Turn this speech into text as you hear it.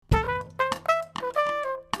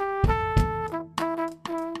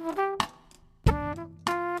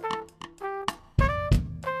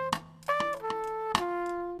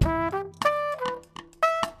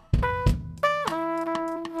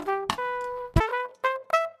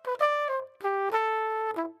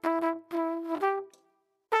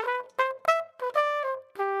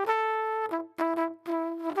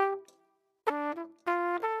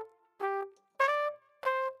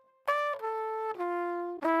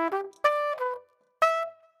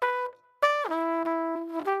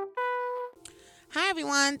Hi,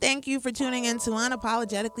 everyone. Thank you for tuning in to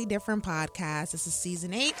Unapologetically Different Podcast. This is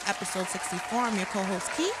Season 8, Episode 64. I'm your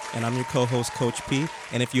co-host, Keith. And I'm your co-host, Coach P.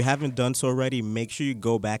 And if you haven't done so already, make sure you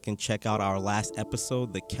go back and check out our last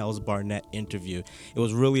episode, the Kels Barnett interview. It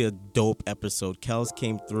was really a dope episode. Kels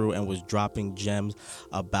came through and was dropping gems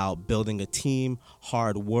about building a team,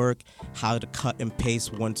 hard work, how to cut and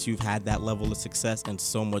paste once you've had that level of success, and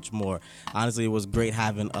so much more. Honestly, it was great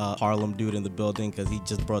having a Harlem dude in the building because he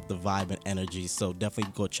just brought the vibe and energy. So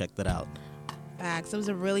definitely go check that out. Facts. It was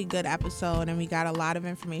a really good episode, and we got a lot of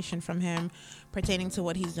information from him pertaining to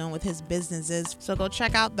what he's doing with his businesses. So go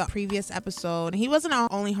check out the previous episode. He wasn't the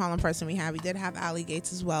only Harlem person we had. We did have Ali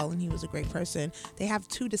Gates as well, and he was a great person. They have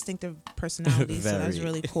two distinctive personalities, so that's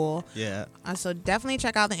really cool. Yeah. So definitely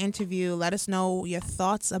check out the interview. Let us know your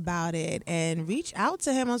thoughts about it, and reach out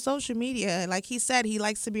to him on social media. Like he said, he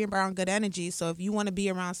likes to be around good energy. So if you want to be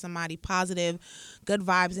around somebody positive, good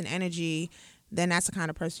vibes and energy, then that's the kind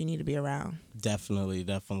of person you need to be around.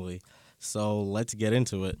 Definitely. So let's get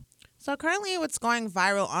into it. So currently what's going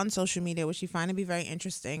viral on social media, which you find to be very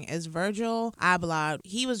interesting, is Virgil Abloh.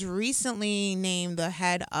 He was recently named the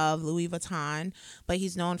head of Louis Vuitton, but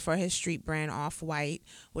he's known for his street brand Off-White,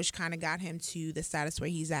 which kind of got him to the status where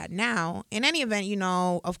he's at now. In any event, you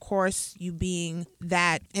know, of course, you being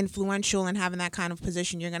that influential and having that kind of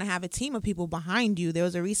position, you're going to have a team of people behind you. There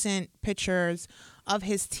was a recent pictures of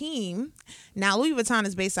his team. Now, Louis Vuitton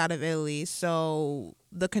is based out of Italy, so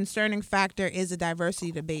the concerning factor is a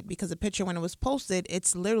diversity debate because the picture, when it was posted,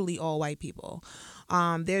 it's literally all white people.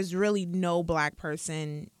 There's really no black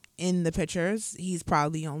person in the pictures. He's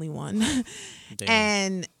probably the only one.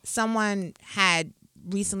 And someone had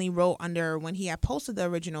recently wrote under when he had posted the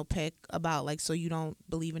original pic about like, so you don't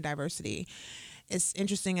believe in diversity. It's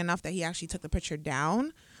interesting enough that he actually took the picture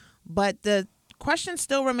down, but the question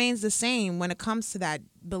still remains the same when it comes to that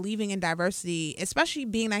believing in diversity, especially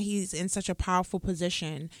being that he's in such a powerful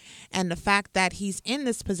position, and the fact that he's in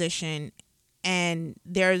this position and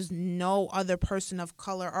there's no other person of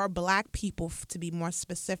color or black people, to be more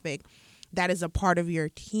specific, that is a part of your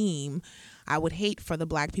team. I would hate for the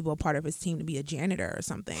black people a part of his team to be a janitor or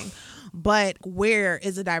something. But where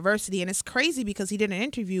is the diversity? And it's crazy because he did an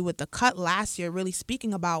interview with The Cut last year really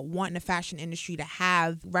speaking about wanting the fashion industry to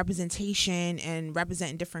have representation and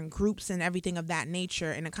representing different groups and everything of that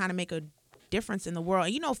nature, and to kind of make a difference in the world.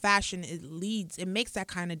 And you know, fashion, it makes that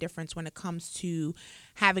kind of difference when it comes to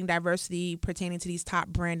having diversity pertaining to these top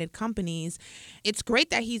branded companies. It's great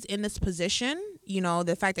that he's in this position, you know,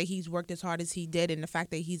 the fact that he's worked as hard as he did and the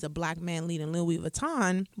fact that he's a black man leading Louis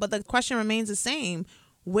Vuitton. But the question remains the same.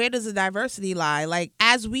 Where does the diversity lie? Like,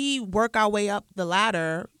 as we work our way up the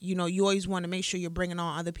ladder, you know, you always want to make sure you're bringing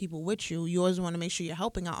on other people with you. You always want to make sure you're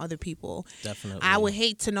helping out other people. Definitely. I would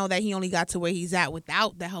hate to know that he only got to where he's at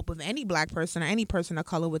without the help of any black person or any person of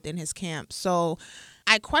color within his camp. So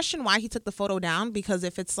I question why he took the photo down, because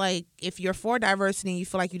if it's like, if you're for diversity and you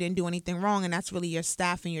feel like you didn't do anything wrong and that's really your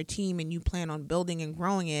staff and your team and you plan on building and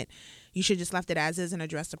growing it, you should just left it as is and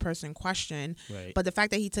address the person in question. Right. But the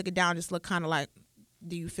fact that he took it down just looked kind of like,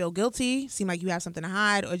 do you feel guilty? Seem like you have something to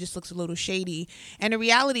hide, or it just looks a little shady? And the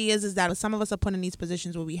reality is that some of us are put in these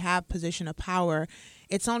positions where we have position of power.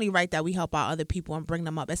 It's only right that we help out other people and bring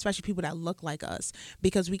them up, especially people that look like us,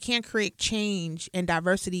 because we can't create change and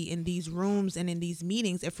diversity in these rooms and in these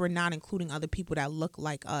meetings if we're not including other people that look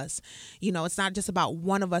like us. You know, it's not just about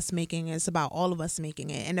one of us making it, it's about all of us making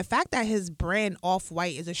it. And the fact that his brand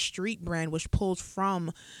Off-White is a street brand which pulls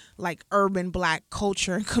from like urban black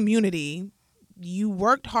culture and community, you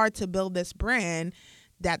worked hard to build this brand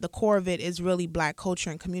that the core of it is really black culture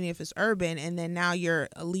and community if it's urban, and then now you're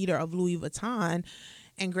a leader of Louis Vuitton.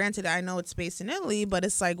 And granted, I know it's based in Italy, but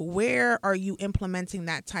it's like, where are you implementing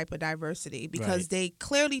that type of diversity? Because they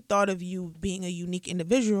clearly thought of you being a unique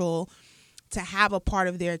individual to have a part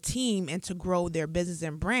of their team and to grow their business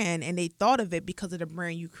and brand. And they thought of it because of the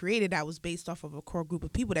brand you created that was based off of a core group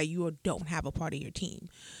of people that you don't have a part of your team.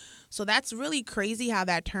 So that's really crazy how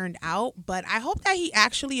that turned out. But I hope that he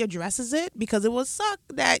actually addresses it, because it would suck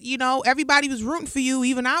that, you know, everybody was rooting for you.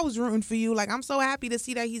 Even I was rooting for you. Like, I'm so happy to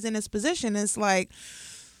see that he's in this position. It's like,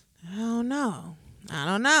 I don't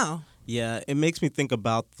know. Yeah, it makes me think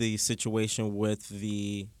about the situation with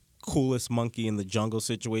the coolest monkey in the jungle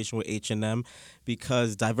situation with H&M,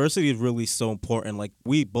 because diversity is really so important. Like,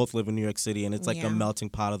 we both live in New York City, and it's like a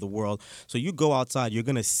melting pot of the world. So you go outside, you're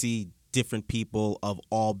going to see different people of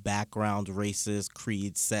all backgrounds, races,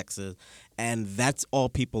 creeds, sexes, and that's all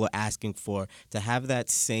people are asking for, to have that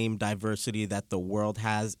same diversity that the world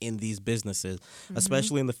has in these businesses,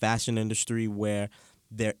 especially in the fashion industry, where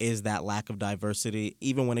there is that lack of diversity,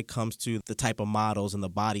 even when it comes to the type of models and the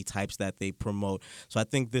body types that they promote. So I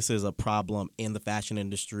think this is a problem in the fashion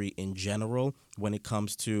industry in general when it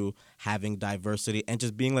comes to having diversity and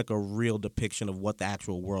just being like a real depiction of what the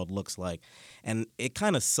actual world looks like. And it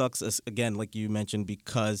kind of sucks, again, like you mentioned,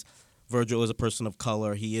 because Virgil is a person of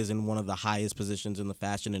color. He is in one of the highest positions in the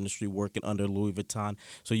fashion industry working under Louis Vuitton.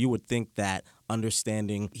 So you would think that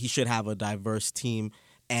understanding he should have a diverse team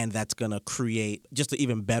and that's going to create just an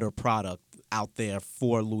even better product out there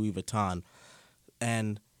for Louis Vuitton.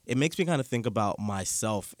 And it makes me kind of think about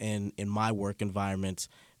myself in my work environment,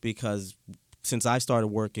 because since I started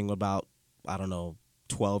working about,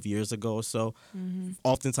 12 years ago or so,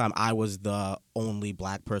 oftentimes I was the only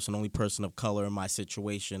black person, only person of color in my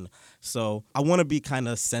situation. So I want to be kind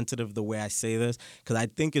of sensitive the way I say this, because I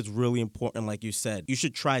think it's really important, like you said, you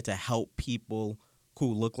should try to help people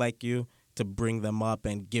who look like you, to bring them up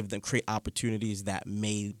and create opportunities that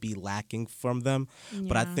may be lacking from them. Yeah.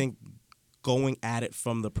 But I think going at it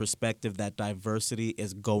from the perspective that diversity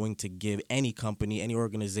is going to give any company, any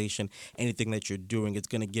organization, anything that you're doing, it's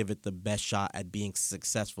going to give it the best shot at being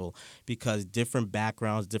successful, because different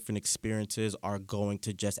backgrounds, different experiences are going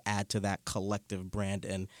to just add to that collective brand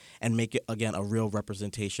and make it, again, a real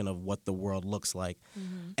representation of what the world looks like.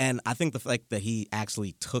 And I think the fact that he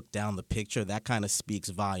actually took down the picture, that kind of speaks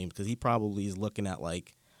volumes, because he probably is looking at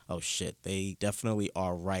like, oh shit, they definitely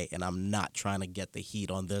are right, and I'm not trying to get the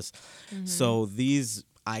heat on this. So these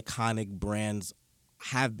iconic brands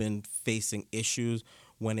have been facing issues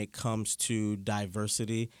when it comes to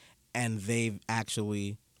diversity, and they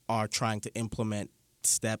actually are trying to implement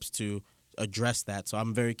steps to address that. So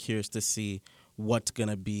I'm very curious to see what's going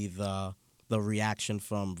to be the reaction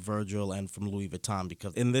from Virgil and from Louis Vuitton,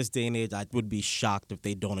 because in this day and age, I would be shocked if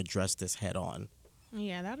they don't address this head on.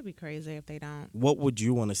 Yeah, that would be crazy if they don't. What would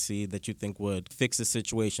you want to see that you think would fix the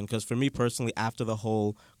situation? Because for me personally, after the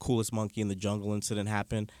whole Coolest Monkey in the Jungle incident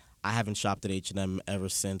happened, I haven't shopped at H&M ever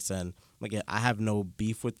since. And again, I have no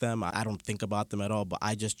beef with them. I don't think about them at all, but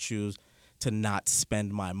I just choose to not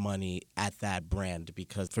spend my money at that brand,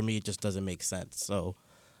 because for me, it just doesn't make sense. So,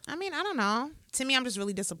 I mean, I don't know. To me, I'm just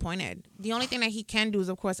really disappointed. The only thing that he can do is,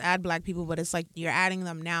 of course, add black people, but it's like you're adding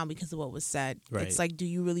them now because of what was said. Right. It's like, do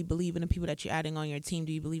you really believe in the people that you're adding on your team?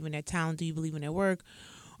 Do you believe in their talent? Do you believe in their work?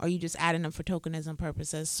 Or are you just adding them for tokenism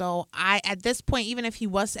purposes? So at this point, even if he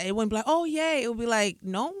was, it wouldn't be like, oh, yay. It would be like,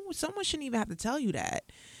 no, someone shouldn't even have to tell you that.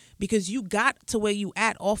 Because you got to where you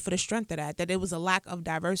at all for the strength of that it was a lack of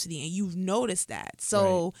diversity, and you've noticed that.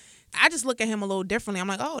 So right. I just look at him a little differently. I'm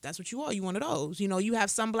like, oh, that's what you are. You one of those. You know, you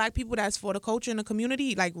have some black people that's for the culture and the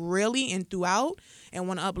community, like really and throughout, and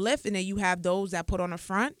want to uplift. And then you have those that put on the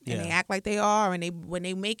front and they act like they are. And when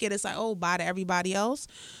they make it, it's like, oh, bye to everybody else.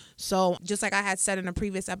 So just like I had said in a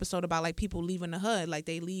previous episode about like people leaving the hood, like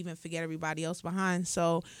they leave and forget everybody else behind.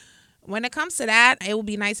 So when it comes to that, it would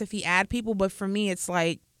be nice if he add people. But for me, it's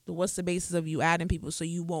like, what's the basis of you adding people so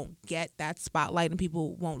you won't get that spotlight and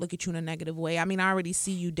people won't look at you in a negative way? I mean, I already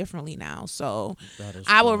see you differently now. So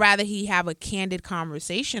I would rather he have a candid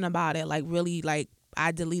conversation about it, like really like,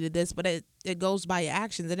 I deleted this, but it goes by your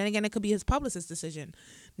actions. And then again, it could be his publicist's decision.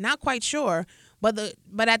 Not quite sure. But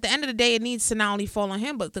at the end of the day, it needs to not only fall on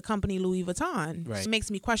him, but the company Louis Vuitton. Right. It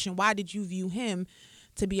makes me question, why did you view him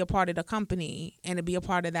to be a part of the company and to be a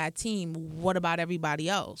part of that team? What about everybody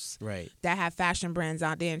else that have fashion brands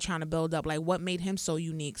out there and trying to build up? Like, what made him so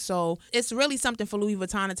unique? So it's really something for Louis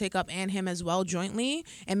Vuitton to take up, and him as well jointly.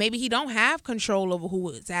 And maybe he don't have control over who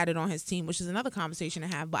is added on his team, which is another conversation to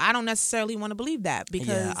have. But I don't necessarily want to believe that,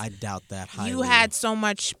 because I doubt that highly. You had so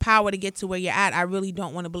much power to get to where you're at. I really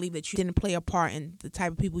don't want to believe that you didn't play a part in the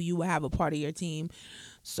type of people you would have a part of your team.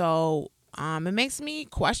 So it makes me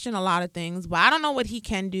question a lot of things, but I don't know what he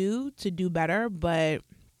can do to do better. But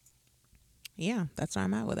yeah, that's where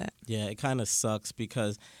I'm at with it. Yeah, it kind of sucks,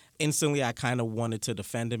 because instantly I kind of wanted to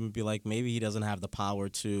defend him and be like, maybe he doesn't have the power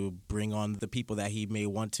to bring on the people that he may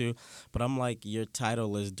want to. But I'm like, your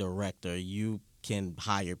title is director. You can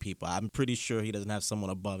hire people. I'm pretty sure he doesn't have someone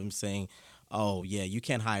above him saying, oh, yeah, you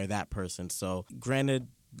can't hire that person. So granted,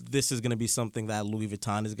 this is going to be something that Louis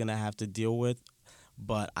Vuitton is going to have to deal with.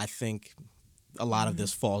 But I think a lot of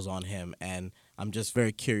this falls on him, and I'm just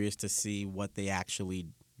very curious to see what they actually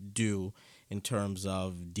do in terms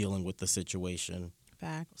of dealing with the situation.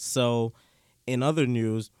 Facts. So, in other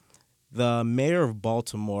news, the mayor of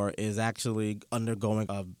Baltimore is actually undergoing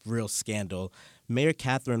a real scandal. Mayor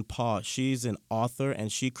Catherine Paugh, she's an author,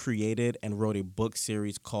 and she created and wrote a book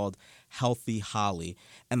series called Healthy Holly.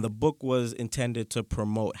 And the book was intended to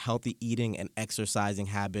promote healthy eating and exercising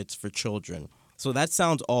habits for children. So that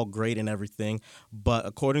sounds all great and everything, but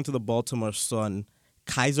according to the Baltimore Sun,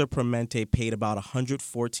 Kaiser Permanente paid about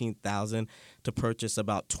 $114,000 to purchase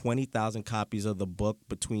about 20,000 copies of the book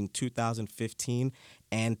between 2015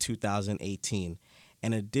 and 2018.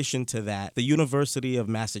 In addition to that, the University of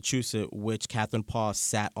Massachusetts, which Catherine Parr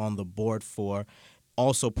sat on the board for,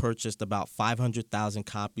 also purchased about 500,000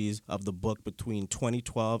 copies of the book between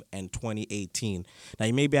 2012 and 2018. Now,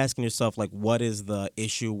 you may be asking yourself, like, what is the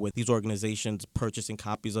issue with these organizations purchasing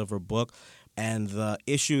copies of her book? And the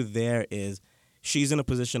issue there is she's in a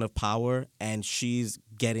position of power, and she's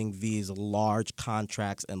getting these large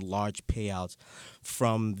contracts and large payouts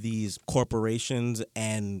from these corporations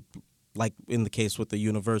and, like in the case with the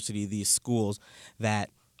university, these schools that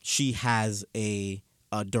she has a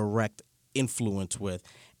direct influence with.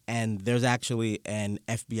 And there's actually an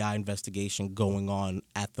FBI investigation going on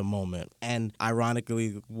at the moment. And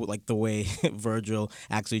ironically, like the way Virgil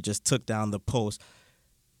actually just took down the post,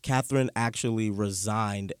 Catherine actually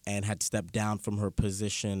resigned and had stepped down from her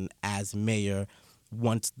position as mayor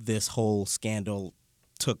once this whole scandal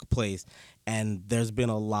took place. And there's been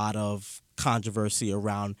a lot of controversy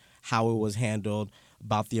around how it was handled,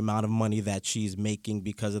 about the amount of money that she's making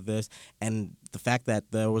because of this, and the fact that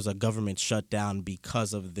there was a government shutdown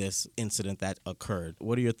because of this incident that occurred.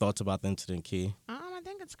 What are your thoughts about the incident, Key? I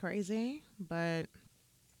think it's crazy, but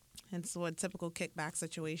it's a typical kickback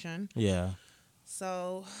situation. Yeah.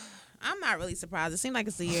 So I'm not really surprised. It seemed like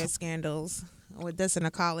it's the year of scandals with this and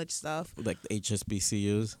the college stuff. Like the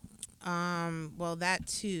HSBCUs? Well, that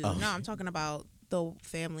too. Oh. No, I'm talking about the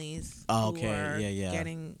families Oh, who okay. are Yeah.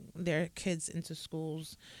 getting their kids into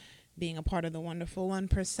schools, being a part of the wonderful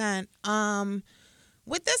 1%.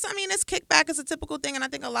 With this, I mean, this kickback is a typical thing, and I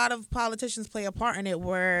think a lot of politicians play a part in it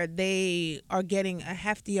where they are getting a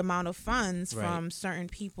hefty amount of funds Right. from certain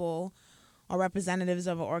people or representatives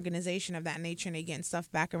of an organization of that nature, and they getting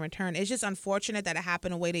stuff back in return. It's just unfortunate that it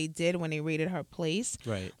happened the way they did when they raided her place.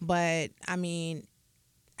 Right. But, I mean,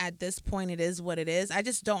 at this point, it is what it is. I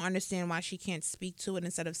just don't understand why she can't speak to it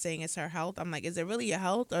instead of saying it's her health. I'm like, is it really your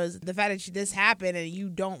health? Or is it the fact that this happened and you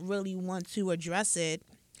don't really want to address it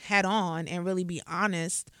head on and really be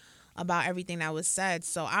honest about everything that was said?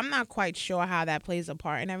 So I'm not quite sure how that plays a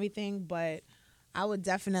part in everything, but I would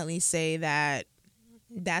definitely say that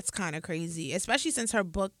that's kind of crazy, especially since her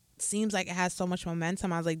book seems like it has so much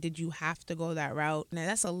momentum. I was like, did you have to go that route? Now,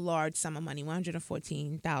 that's a large sum of money.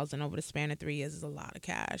 $114,000 over the span of 3 years is a lot of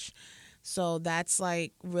cash. So that's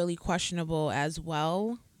like really questionable as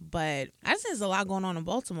well. But I just think there's a lot going on in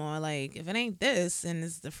Baltimore. Like, if it ain't this and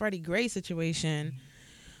it's the Freddie Gray situation,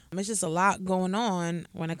 it's just a lot going on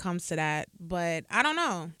when it comes to that. But I don't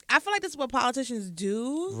know. I feel like this is what politicians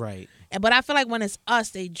do. Right. But I feel like when it's us,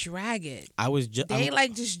 they drag it. They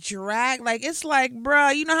just drag. Like, it's like,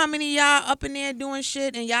 bruh, you know how many y'all up in there doing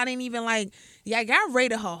shit and y'all didn't even like, y'all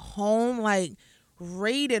raided her home, like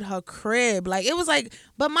raided her crib. Like, it was like,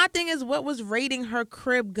 but my thing is, what was raiding her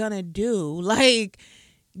crib gonna do? Like,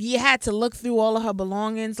 you had to look through all of her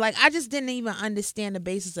belongings. Like, I just didn't even understand the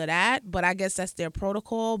basis of that, but I guess that's their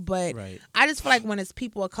protocol. But Right. I just feel like when it's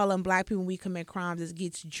people of color and black people, we commit crimes, it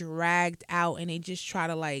gets dragged out and they just try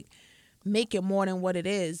to like make it more than what it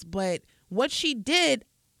is. But what she did,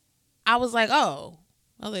 I was like, oh,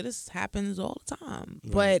 well, this happens all the time.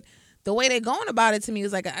 Right. But the way they're going about it to me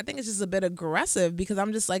is like, I think it's just a bit aggressive, because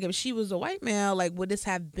I'm just like, if she was a white male, like, would this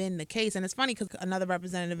have been the case? And it's funny because another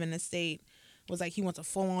representative in the state was like, he wants a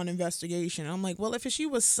full-on investigation. And I'm like, well, if she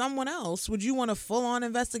was someone else, would you want a full-on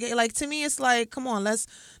investigation? Like, to me, it's like, come on, let's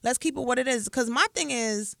keep it what it is. Because my thing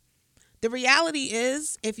is, the reality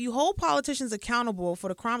is, if you hold politicians accountable for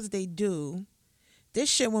the crimes that they do, this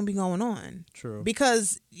shit wouldn't be going on. True.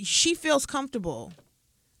 Because she feels comfortable.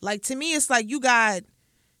 Like, to me, it's like, you got,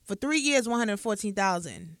 for 3 years,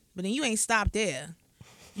 $114,000, but then you ain't stopped there.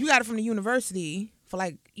 You got it from the university for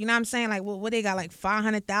like, you know what I'm saying? Like, what they got, like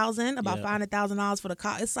 $500,000, about Yeah. $500,000 for the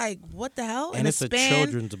car. It's like, what the hell? And In it's a span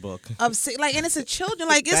children's book. of like, and it's a children,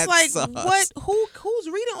 like, it's That like, sucks. what, who's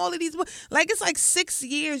reading all of these books? Like, it's like 6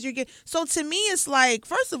 years you get. So to me, it's like,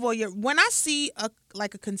 first of all, when I see a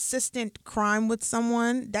consistent crime with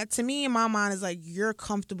someone, that to me in my mind is like, you're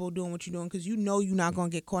comfortable doing what you're doing because you know you're not going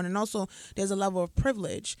to get caught. And also there's a level of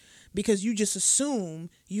privilege because you just assume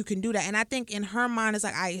you can do that. And I think in her mind, it's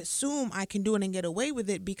like, I assume I can do it and get away with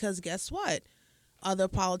it because guess what? Other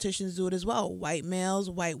politicians do it as well. White males,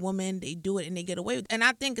 white women, they do it and they get away with it. And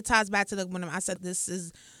I think it ties back to when I said this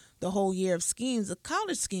is the whole year of schemes, a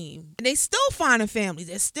college scheme. And they still finding families.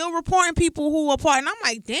 They're still reporting people who are part. And I'm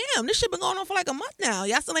like, damn, this shit been going on for like a month now.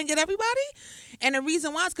 Y'all still ain't get everybody? And the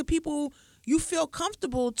reason why is because people, you feel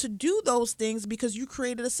comfortable to do those things because you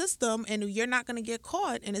created a system and you're not going to get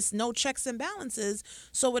caught and it's no checks and balances.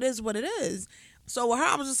 So it is what it is. So with her,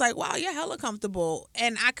 I was just like, wow, you're hella comfortable.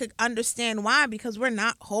 And I could understand why, because we're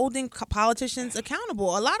not holding politicians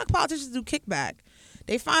accountable. A lot of politicians do kickback.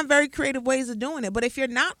 They find very creative ways of doing it. But if you're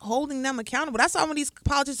not holding them accountable, that's why when these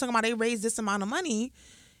politicians talking about they raised this amount of money,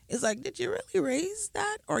 it's like, did you really raise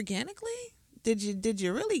that organically? Did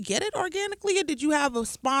you really get it organically, or did you have a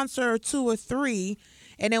sponsor or two or three,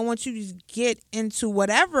 and then once you get into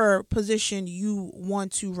whatever position you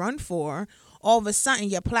want to run for, all of a sudden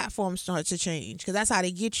your platform starts to change? Because that's how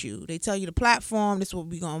they get you. They tell you the platform, this is what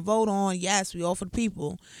we're going to vote on. Yes, we all for the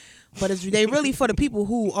people. But they really for the people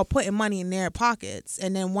who are putting money in their pockets.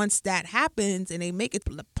 And then once that happens and they make it,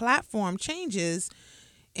 the platform changes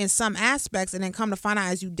in some aspects, and then come to find out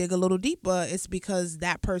as you dig a little deeper, it's because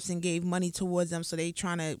that person gave money towards them. So they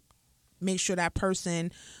trying to make sure that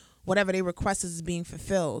person, whatever they request is being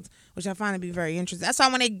fulfilled, which I find to be very interesting. That's why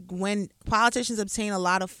when politicians obtain a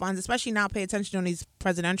lot of funds, especially now, pay attention on these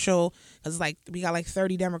presidential, because like we got like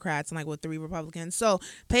 30 Democrats and like 3 Republicans. So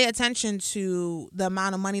pay attention to the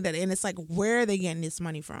amount of money and it's like, where are they getting this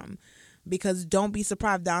money from? Because don't be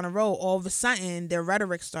surprised down the road, all of a sudden their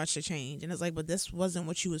rhetoric starts to change, and it's like, but this wasn't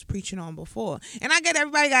what you was preaching on before. And I get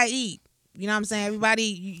everybody gotta eat. You know what I'm saying? Everybody,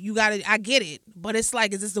 you gotta. I get it, but it's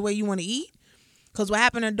like, is this the way you want to eat? Because what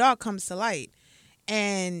happened in the dark comes to light.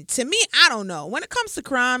 And to me, I don't know. When it comes to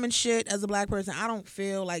crime and shit, as a black person, I don't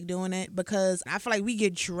feel like doing it, because I feel like we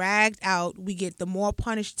get dragged out. We get the more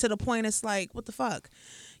punished, to the point it's like, what the fuck?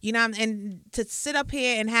 You know, and to sit up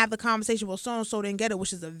here and have the conversation, well, so-and-so didn't get it,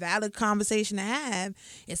 which is a valid conversation to have.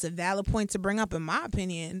 It's a valid point to bring up, in my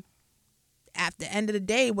opinion. At the end of the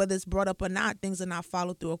day, whether it's brought up or not, things are not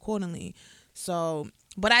followed through accordingly. So,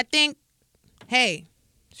 but I think, hey,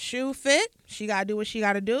 shoe fit, she got to do what she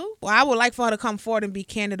got to do. Well, I would like for her to come forward and be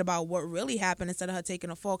candid about what really happened instead of her taking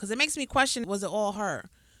a fall, because it makes me question, was it all her?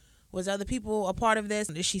 Was other people a part of this?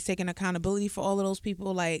 Is she taking accountability for all of those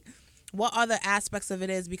people? Like, what other aspects of it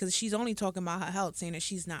is, because she's only talking about her health, saying that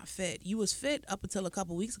she's not fit. You was fit up until a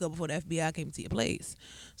couple weeks ago before the FBI came to your place.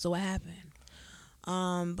 So what happened?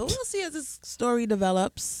 But we'll see as this story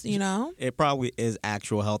develops, you know. It probably is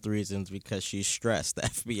actual health reasons, because she's stressed. The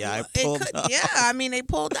FBI pulled up. Yeah, I mean, they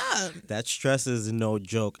pulled up. That stress is no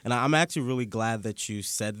joke. And I'm actually really glad that you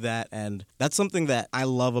said that. And that's something that I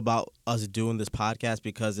love about us doing this podcast,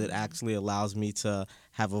 because it actually allows me to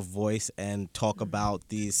have a voice and talk about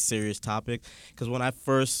these serious topics. Because when I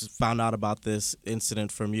first found out about this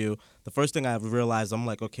incident from you, the first thing I realized, I'm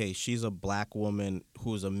like, okay, she's a black woman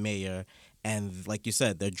who's a mayor. And like you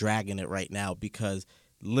said, they're dragging it right now, because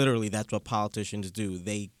literally that's what politicians do.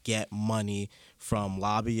 They get money from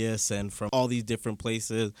lobbyists and from all these different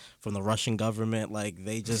places, from the Russian government. Like,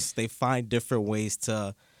 they find different ways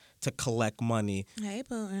to collect money. Hey,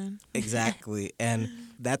 Putin. Exactly. And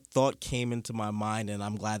that thought came into my mind, and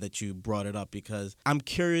I'm glad that you brought it up, because I'm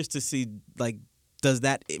curious to see, like, does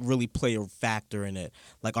that really play a factor in it?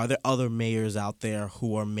 Like, are there other mayors out there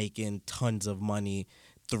who are making tons of money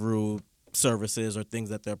through services or things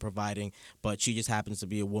that they're providing, but she just happens to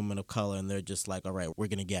be a woman of color, and they're just like, all right, we're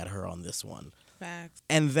going to get her on this one. Facts.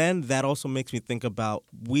 And then that also makes me think about,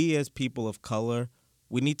 we as people of color,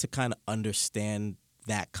 we need to kind of understand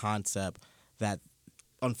that concept, that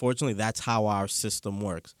unfortunately that's how our system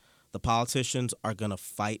works. The politicians are going to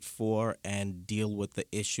fight for and deal with the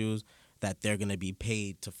issues that they're going to be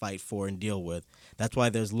paid to fight for and deal with. That's why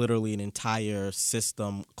there's literally an entire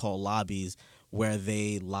system called lobbies, where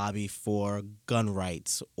they lobby for gun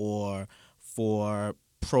rights or for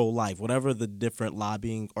pro-life, whatever the different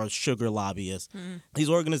lobbying, or sugar lobbyists. These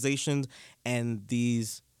organizations and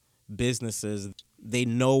these businesses, they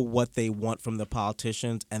know what they want from the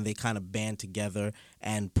politicians, and they kind of band together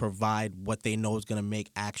and provide what they know is going to make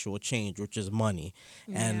actual change, which is money.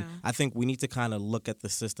 Yeah. And I think we need to kind of look at the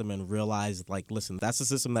system and realize, like, listen, that's the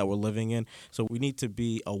system that we're living in. So we need to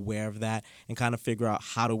be aware of that and kind of figure out,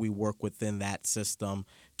 how do we work within that system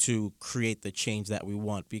to create the change that we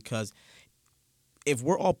want? Because if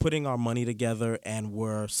we're all putting our money together and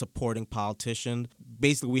we're supporting politicians,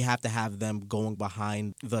 basically we have to have them going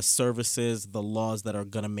behind the services, the laws that are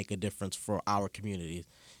going to make a difference for our communities.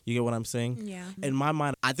 You get what I'm saying? Yeah. In my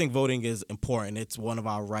mind, I think voting is important. It's one of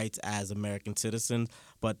our rights as American citizens,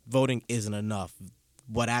 but voting isn't enough.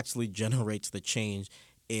 What actually generates the change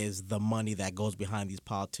is the money that goes behind these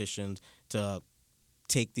politicians to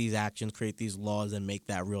take these actions, create these laws, and make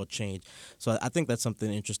that real change. So I think that's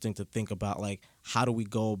something interesting to think about, like, how do we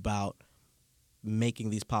go about making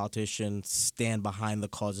these politicians stand behind the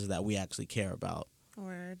causes that we actually care about?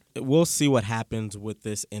 Word. We'll see what happens with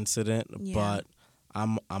this incident, Yeah. but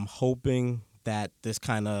I'm hoping that this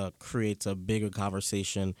kind of creates a bigger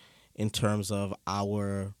conversation in terms of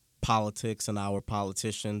our politics and our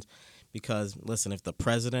politicians. Because, listen, if the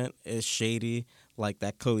president is shady, like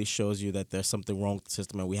that clearly shows you that there's something wrong with the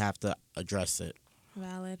system and we have to address it.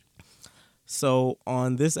 Valid. So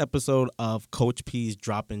on this episode of Coach P's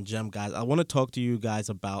Dropping Gem, guys, I want to talk to you guys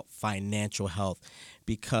about financial health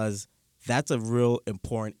because that's a real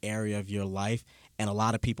important area of your life, and a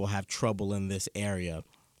lot of people have trouble in this area.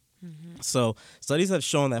 So studies have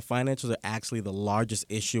shown that financials are actually the largest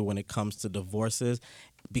issue when it comes to divorces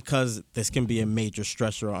because this can be a major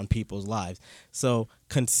stressor on people's lives. So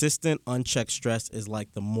consistent unchecked stress is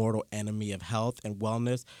like the mortal enemy of health and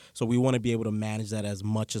wellness. So we want to be able to manage that as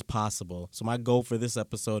much as possible. So my goal for this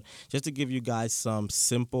episode, just to give you guys some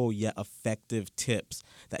simple yet effective tips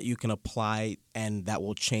that you can apply and that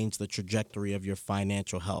will change the trajectory of your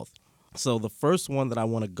financial health. So the first one that I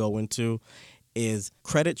want to go into is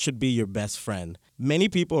credit should be your best friend. Many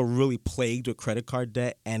people are really plagued with credit card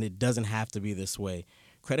debt, and it doesn't have to be this way.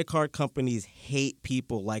 Credit card companies hate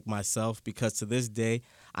people like myself because to this day,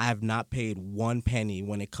 I have not paid one penny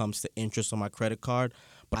when it comes to interest on my credit card,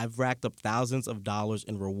 but I've racked up thousands of dollars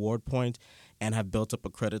in reward points and have built up a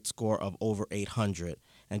credit score of over 800.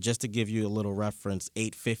 And just to give you a little reference,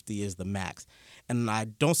 850 is the max. And I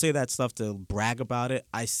don't say that stuff to brag about it.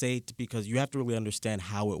 I say it because you have to really understand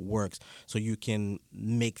how it works so you can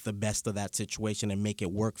make the best of that situation and make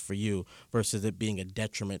it work for you versus it being a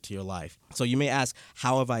detriment to your life. So you may ask,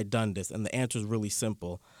 how have I done this? And the answer is really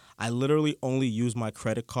simple. I literally only use my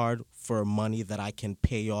credit card for money that I can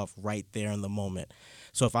pay off right there in the moment.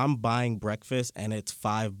 So if I'm buying breakfast and it's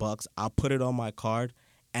 $5, I'll put it on my card.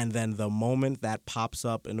 And then the moment that pops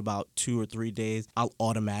up in about 2 or 3 days, I'll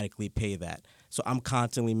automatically pay that. So I'm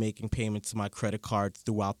constantly making payments to my credit card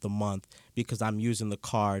throughout the month because I'm using the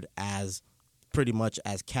card as pretty much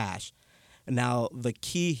as cash. Now, the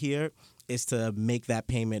key here is to make that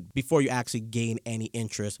payment before you actually gain any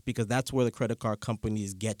interest because that's where the credit card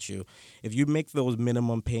companies get you. If you make those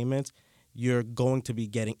minimum payments, you're going to be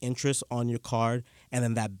getting interest on your card, and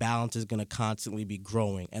then that balance is going to constantly be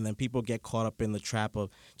growing. And then people get caught up in the trap of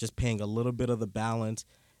just paying a little bit of the balance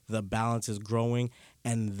is growing,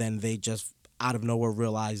 and then they just out of nowhere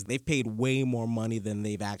realize they've paid way more money than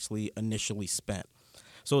they've actually initially spent.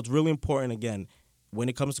 So it's really important, again, when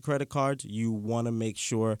it comes to credit cards, you want to make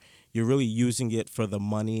sure you're really using it for the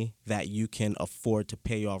money that you can afford to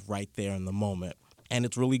pay off right there in the moment. And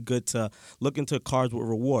it's really good to look into cards with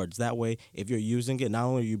rewards. That way, if you're using it, not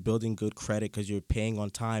only are you building good credit because you're paying on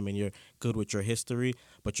time and you're good with your history,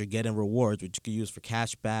 but you're getting rewards, which you can use for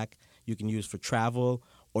cash back, you can use for travel,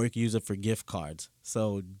 or you can use it for gift cards.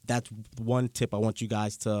 So that's one tip I want you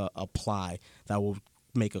guys to apply that will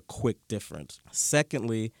make a quick difference.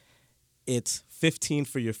 Secondly, it's 15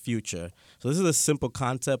 for your future. So this is a simple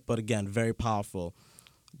concept, but again, very powerful.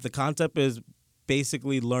 The concept is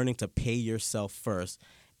basically learning to pay yourself first.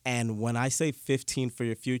 And when I say 15 for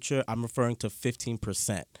your future, I'm referring to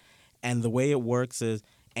 15%. And the way it works is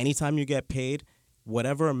anytime you get paid,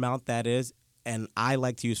 whatever amount that is, and I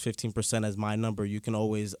like to use 15% as my number, you can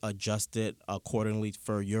always adjust it accordingly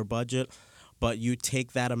for your budget. But you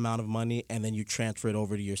take that amount of money and then you transfer it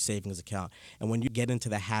over to your savings account. And when you get into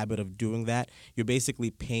the habit of doing that, you're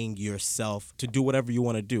basically paying yourself to do whatever you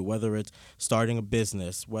want to do, whether it's starting a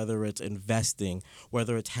business, whether it's investing,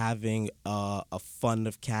 whether it's having a fund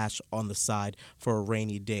of cash on the side for a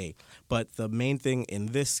rainy day. But the main thing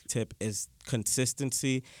in this tip is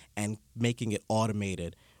consistency and making it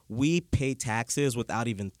automated. We pay taxes without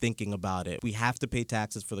even thinking about it. We have to pay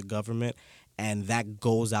taxes for the government, and that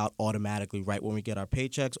goes out automatically right when we get our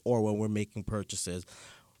paychecks or when we're making purchases.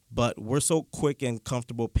 But we're so quick and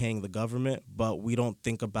comfortable paying the government, but we don't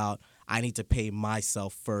think about, I need to pay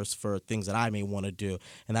myself first for things that I may want to do.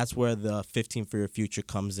 And that's where the 15 for your future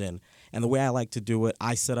comes in. And the way I like to do it,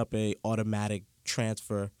 I set up a automatic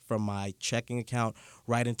transfer from my checking account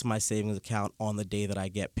right into my savings account on the day that I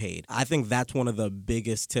get paid. I think that's one of the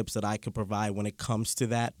biggest tips that I could provide when it comes to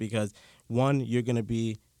that because, one, you're going to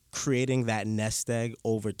be creating that nest egg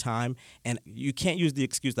over time, and you can't use the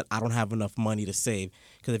excuse that I don't have enough money to save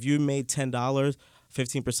because if you made $10,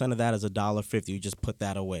 15% of that is $1.50. You just put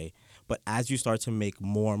that away. But as you start to make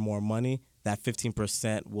more and more money, that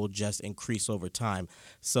 15% will just increase over time.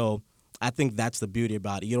 So I think that's the beauty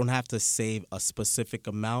about it. You don't have to save a specific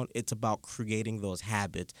amount. It's about creating those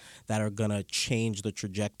habits that are going to change the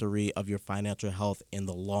trajectory of your financial health in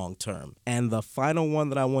the long term. And the final one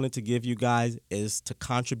that I wanted to give you guys is to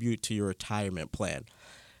contribute to your retirement plan.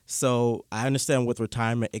 So I understand with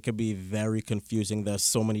retirement, it could be very confusing. There's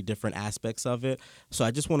so many different aspects of it. So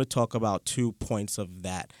I just want to talk about 2 points of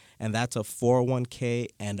that. and that's a 401k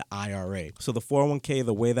and IRA. So the 401k,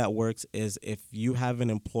 the way that works is if you have an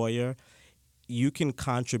employer, you can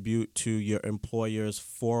contribute to your employer's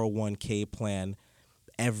 401k plan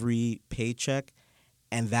every paycheck,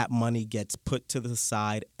 and that money gets put to the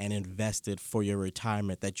side and invested for your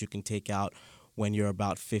retirement that you can take out when you're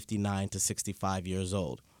about 59 to 65 years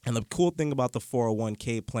old. And the cool thing about the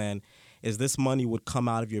 401k plan is this money would come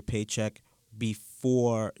out of your paycheck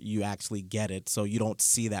before you actually get it, so you don't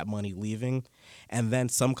see that money leaving. And then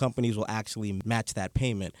some companies will actually match that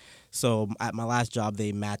payment. So at my last job,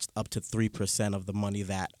 they matched up to 3% of the money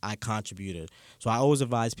that I contributed. So I always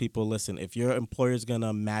advise people, listen, if your employer is going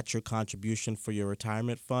to match your contribution for your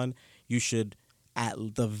retirement fund, you should at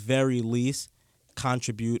the very least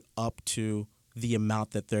contribute up to the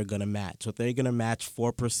amount that they're going to match. So if they're going to match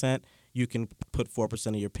 4%, you can put 4%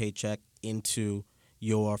 of your paycheck into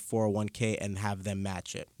your 401k and have them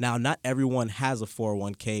match it. Now, not everyone has a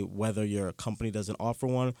 401k, whether your company doesn't offer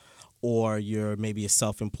one or you're maybe a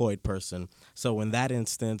self-employed person. So in that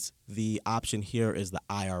instance, the option here is the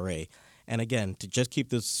IRA. And again, to just keep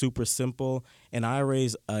this super simple, an IRA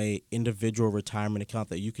is an individual retirement account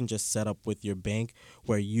that you can just set up with your bank,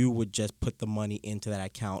 where you would just put the money into that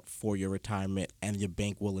account for your retirement and your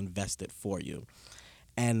bank will invest it for you.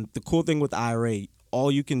 And the cool thing with IRA,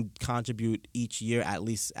 all you can contribute each year, at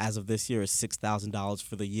least as of this year, is $6,000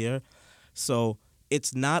 for the year. So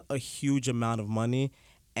it's not a huge amount of money.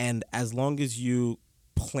 And as long as you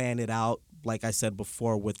plan it out, like I said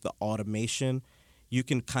before, with the automation, you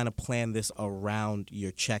can kind of plan this around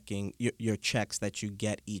your your checks that you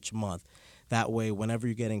get each month. That way, whenever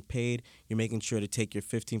you're getting paid, you're making sure to take your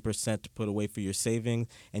 15% to put away for your savings,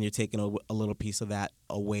 and you're taking a little piece of that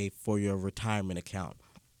away for your retirement account.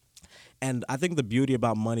 And I think the beauty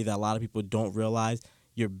about money that a lot of people don't realize,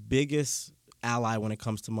 your biggest ally when it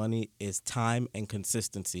comes to money is time and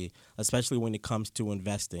consistency, especially when it comes to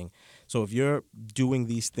investing. So if you're doing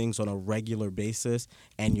these things on a regular basis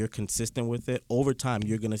and you're consistent with it, over time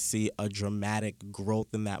you're going to see a dramatic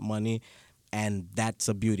growth in that money. And that's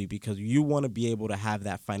a beauty, because you want to be able to have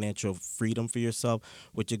that financial freedom for yourself,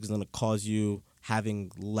 which is going to cause you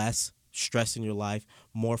having less stress in your life,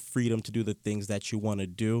 more freedom to do the things that you want to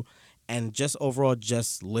do, and just overall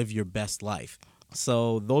just live your best life.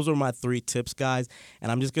 So those are my 3 tips, guys,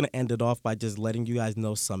 and I'm just going to end it off by just letting you guys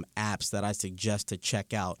know some apps that I suggest to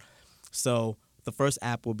check out. So the first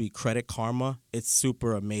app will be Credit Karma. It's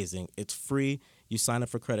super amazing. It's free. You sign up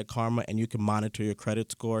for Credit Karma and you can monitor your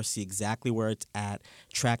credit score, see exactly where it's at,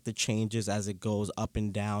 track the changes as it goes up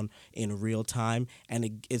and down in real time.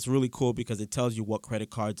 And it's really cool because it tells you what credit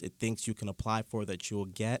cards it thinks you can apply for that you will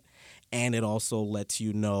get. And it also lets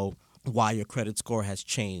you know why your credit score has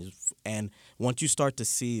changed. And once you start to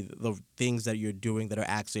see the things that you're doing that are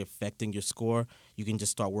actually affecting your score, you can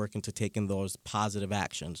just start working to taking those positive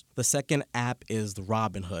actions. The second app is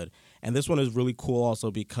Robinhood. And this one is really cool also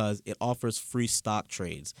because it offers free stock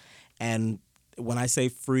trades. And when I say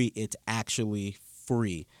free, it's actually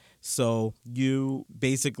free. So you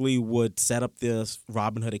basically would set up this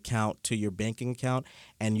Robinhood account to your banking account,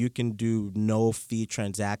 and you can do no-fee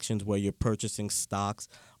transactions where you're purchasing stocks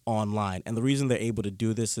online. And the reason they're able to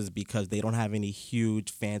do this is because they don't have any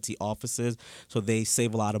huge fancy offices, so they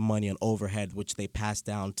save a lot of money on overhead, which they pass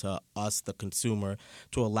down to us, the consumer,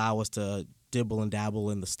 to allow us to dibble and dabble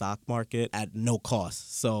in the stock market at no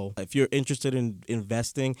cost. So if you're interested in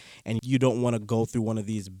investing and you don't want to go through one of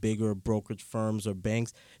these bigger brokerage firms or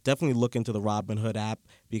banks, definitely look into the Robinhood app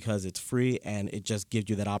because it's free and it just gives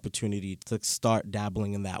you that opportunity to start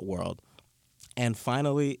dabbling in that world. And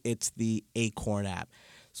finally, it's the Acorn app.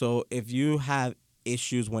 So if you have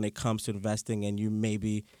issues when it comes to investing and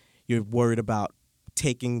you're worried about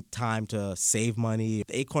taking time to save money,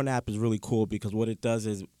 the Acorn app is really cool because what it does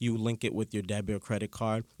is you link it with your debit or credit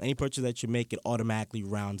card. Any purchase that you make, it automatically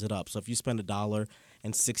rounds it up. So if you spend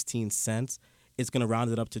 $1.16, it's going to round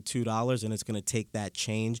it up to $2, and it's going to take that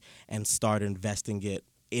change and start investing it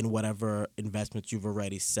in whatever investments you've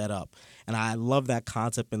already set up. And I love that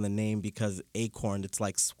concept in the name because Acorn, it's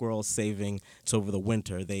like squirrels saving. It's over the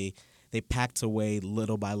winter. They packed away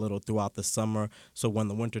little by little throughout the summer, so when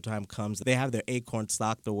the wintertime comes, they have their acorn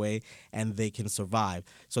stocked away and they can survive.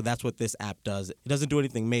 So that's what this app does. It doesn't do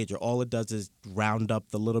anything major. All it does is round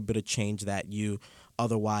up the little bit of change that you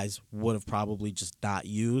otherwise would have probably just not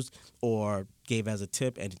used or gave as a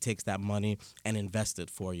tip, and it takes that money and invests it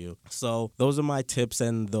for you. So those are my tips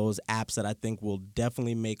and those apps that I think will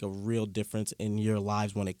definitely make a real difference in your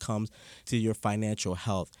lives when it comes to your financial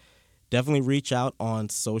health. Definitely reach out on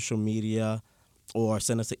social media or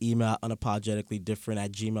send us an email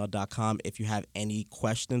unapologeticallydifferent@gmail.com if you have any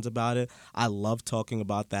questions about it. I love talking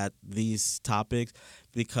about these topics,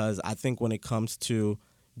 because I think when it comes to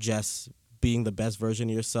just being the best version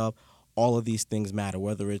of yourself, all of these things matter,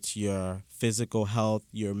 whether it's your physical health,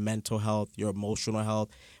 your mental health, your emotional health,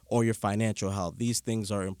 or your financial health. These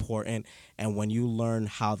things are important, and when you learn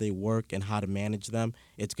how they work and how to manage them,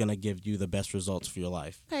 it's going to give you the best results for your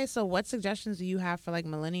life. Okay, so what suggestions do you have for like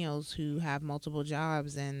millennials who have multiple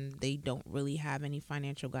jobs and they don't really have any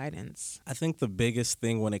financial guidance? I think the biggest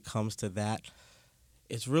thing when it comes to that,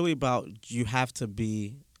 it's really about, you have to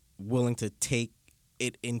be willing to take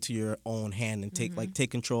it into your own hand and take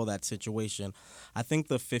control of that situation. I think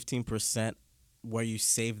the 15% where you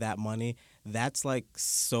save that money, that's like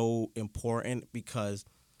so important, because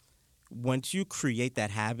once you create that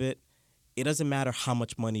habit, it doesn't matter how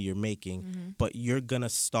much money you're making, but you're going to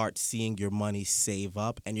start seeing your money save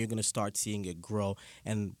up, and you're going to start seeing it grow.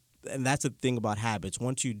 And that's the thing about habits.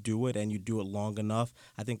 Once you do it and you do it long enough,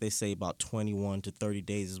 I think they say about 21 to 30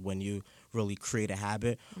 days is when you really create a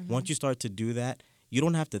habit. Once you start to do that, you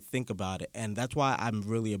don't have to think about it. And that's why I'm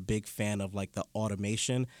really a big fan of like the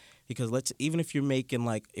automation, because even if you're making,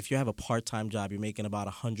 like, if you have a part-time job, you're making about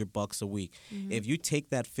 $100 a week. If you take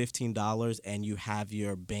that $15 and you have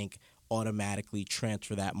your bank automatically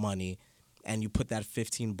transfer that money, and you put that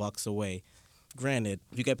 $15 away, granted,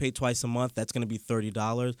 if you get paid twice a month, that's going to be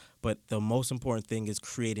 $30, but the most important thing is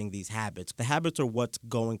creating these habits. The habits are what's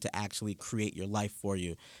going to actually create your life for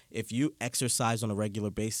you. If you exercise on a regular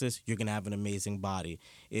basis, you're going to have an amazing body.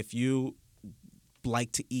 If you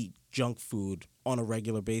like to eat junk food on a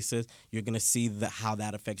regular basis, you're going to see how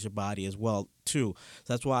that affects your body as well, too.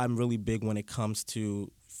 So that's why I'm really big when it comes to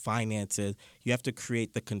finances. You have to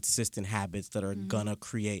create the consistent habits that are going to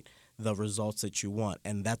create the results that you want.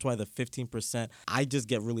 And that's why the 15%, I just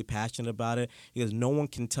get really passionate about it, because no one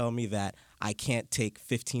can tell me that I can't take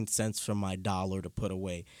 15 cents from my dollar to put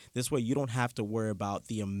away. This way, you don't have to worry about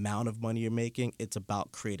the amount of money you're making. It's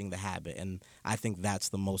about creating the habit. And I think that's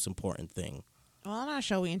the most important thing. Well, on our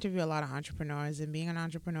show, we interview a lot of entrepreneurs, and being an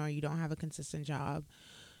entrepreneur, you don't have a consistent job.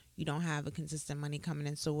 You don't have a consistent money coming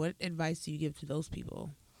in. So what advice do you give to those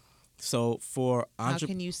people? So for how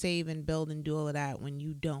can you save and build and do all of that when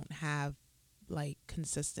you don't have like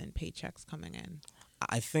consistent paychecks coming in?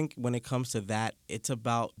 I think when it comes to that, it's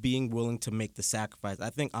about being willing to make the sacrifice. I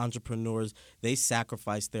think entrepreneurs, they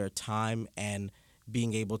sacrifice their time and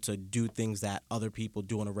being able to do things that other people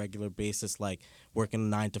do on a regular basis, like working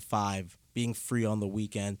 9 to 5, being free on the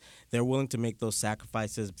weekend. They're willing to make those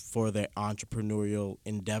sacrifices for their entrepreneurial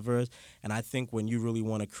endeavors. And I think when you really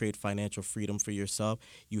want to create financial freedom for yourself,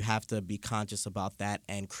 you have to be conscious about that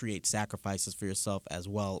and create sacrifices for yourself as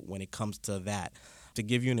well when it comes to that. To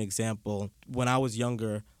give you an example, when I was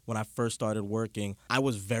younger, when I first started working, I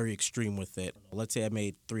was very extreme with it. Let's say I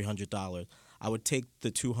made $300. I would take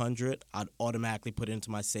the $200, I'd automatically put it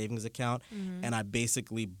into my savings account, and I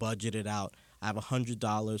basically budgeted out. I have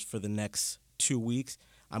 $100 for the next 2 weeks.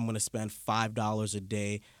 I'm going to spend $5 a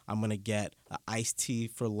day. I'm going to get an iced tea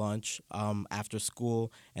for lunch after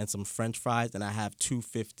school and some French fries, and I have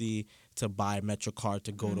 $250 to buy a MetroCard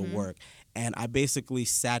to go to work. And I basically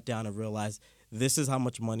sat down and realized this is how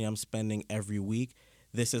much money I'm spending every week.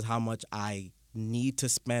 This is how much I need to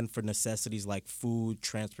spend for necessities like food,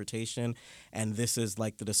 transportation, and this is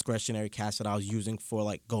like the discretionary cash that I was using for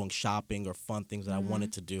like going shopping or fun things that I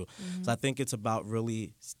wanted to do. So I think it's about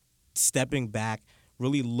really stepping back,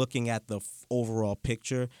 really looking at the overall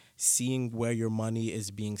picture, seeing where your money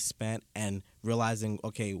is being spent, and realizing,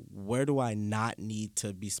 okay, where do I not need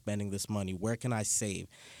to be spending this money? Where can I save?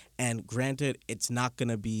 And granted, it's not going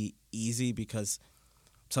to be easy, because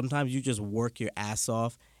sometimes you just work your ass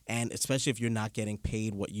off. And especially if you're not getting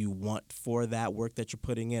paid what you want for that work that you're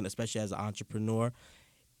putting in, especially as an entrepreneur,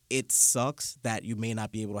 it sucks that you may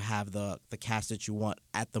not be able to have the cash that you want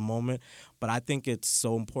at the moment. But I think it's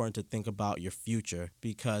so important to think about your future,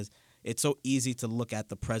 because it's so easy to look at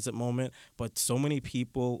the present moment, but so many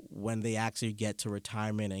people, when they actually get to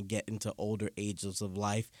retirement and get into older ages of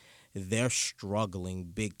life, they're struggling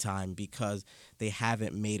big time because they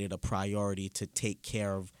haven't made it a priority to take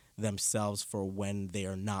care of themselves for when they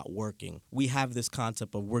are not working. We have this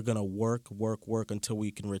concept of we're going to work until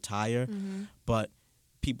we can retire, but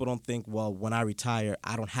people don't think, well, when I retire,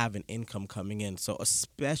 I don't have an income coming in. So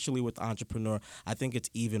especially with entrepreneur, I think it's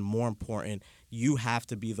even more important. You have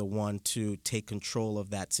to be the one to take control of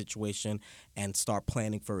that situation and start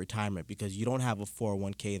planning for retirement, because you don't have a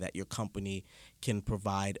 401k that your company can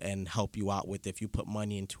provide and help you out with if you put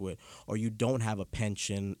money into it, or you don't have a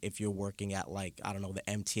pension if you're working at, like, I don't know, the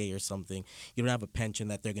MTA or something. You don't have a pension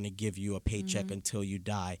that they're going to give you a paycheck until you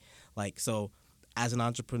die. Like, so as an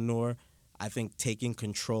entrepreneur, I think taking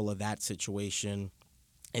control of that situation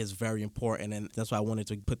is very important, and that's why I wanted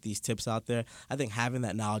to put these tips out there. I think having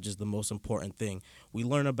that knowledge is the most important thing. We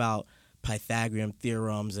learn about Pythagorean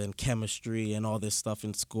theorems and chemistry and all this stuff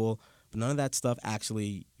in school, but none of that stuff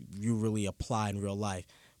actually you really apply in real life.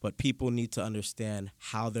 But people need to understand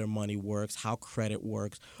how their money works, how credit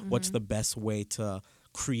works, what's the best way to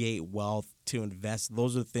create wealth, to invest.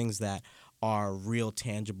 Those are things that are real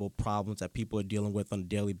tangible problems that people are dealing with on a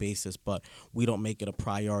daily basis, but we don't make it a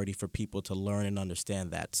priority for people to learn and understand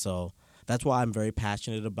that. So that's why I'm very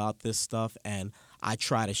passionate about this stuff, and I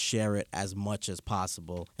try to share it as much as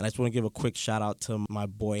possible. And I just want to give a quick shout out to my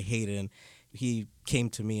boy Hayden. He came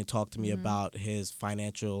to me and talked to me about his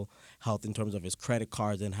financial health in terms of his credit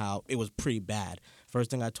cards and how it was pretty bad. First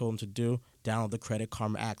thing I told him to do, download the Credit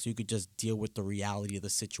Karma app so you could just deal with the reality of the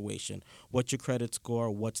situation. What's your credit score?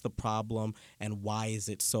 What's the problem? And why is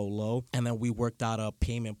it so low? And then we worked out a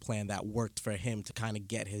payment plan that worked for him to kind of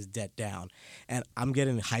get his debt down. And I'm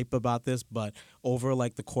getting hype about this, but over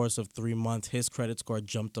like the course of 3 months, his credit score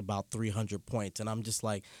jumped about 300 points. And I'm just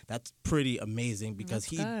like, that's pretty amazing, because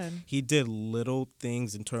he did little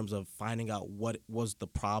things in terms of finding out what was the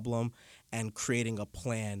problem and creating a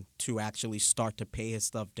plan to actually start to pay his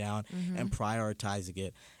stuff down and prioritizing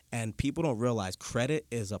it. And people don't realize credit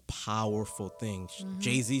is a powerful thing.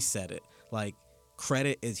 Jay-Z said it. Like,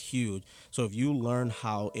 credit is huge. So if you learn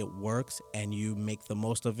how it works and you make the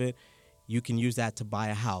most of it, you can use that to buy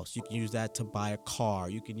a house. You can use that to buy a car.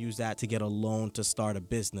 You can use that to get a loan to start a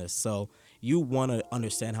business. So you want to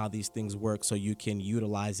understand how these things work so you can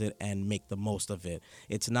utilize it and make the most of it.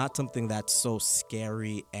 It's not something that's so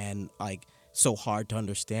scary and like so hard to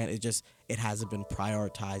understand. It hasn't been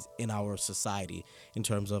prioritized in our society in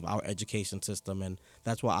terms of our education system. And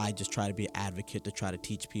that's why I just try to be an advocate to try to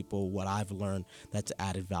teach people what I've learned that's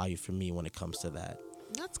added value for me when it comes to that.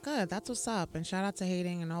 That's good. That's what's up. And shout out to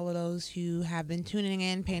Hayden and all of those who have been tuning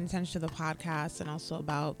in, paying attention to the podcast, and also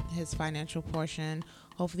about his financial portion.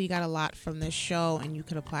 Hopefully you got a lot from this show and you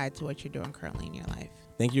could apply it to what you're doing currently in your life.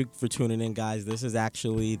 Thank you for tuning in, guys. This is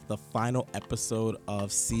actually the final episode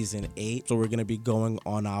of season 8. So we're going to be going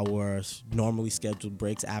on our normally scheduled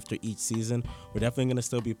breaks after each season. We're definitely going to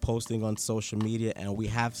still be posting on social media, and we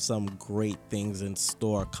have some great things in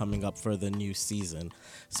store coming up for the new season.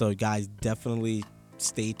 So guys, definitely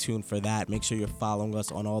stay tuned for that. Make sure you're following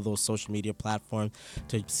us on all those social media platforms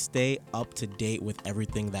to stay up to date with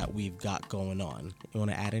everything that we've got going on. You want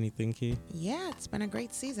to add anything, Key? Yeah, it's been a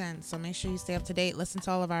great season. So make sure you stay up to date. Listen to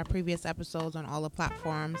all of our previous episodes on all the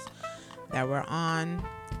platforms that we're on.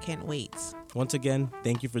 Can't wait. Once again,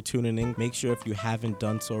 thank you for tuning in. Make sure if you haven't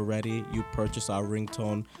done so already, you purchase our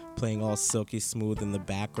ringtone playing all silky smooth in the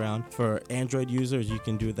background. For Android users, you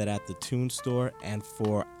can do that at the Tune Store, and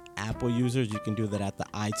for Apple users, you can do that at the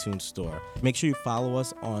iTunes Store. Make sure you follow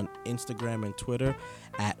us on Instagram and Twitter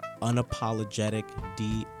at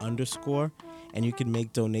unapologeticd_, and you can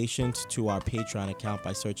make donations to our Patreon account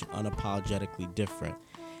by searching Unapologetically Different.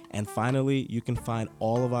 And finally, you can find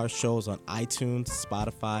all of our shows on iTunes,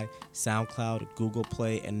 Spotify, SoundCloud, Google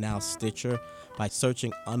Play, and now Stitcher by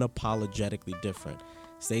searching Unapologetically Different.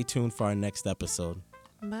 Stay tuned for our next episode.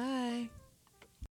 Bye.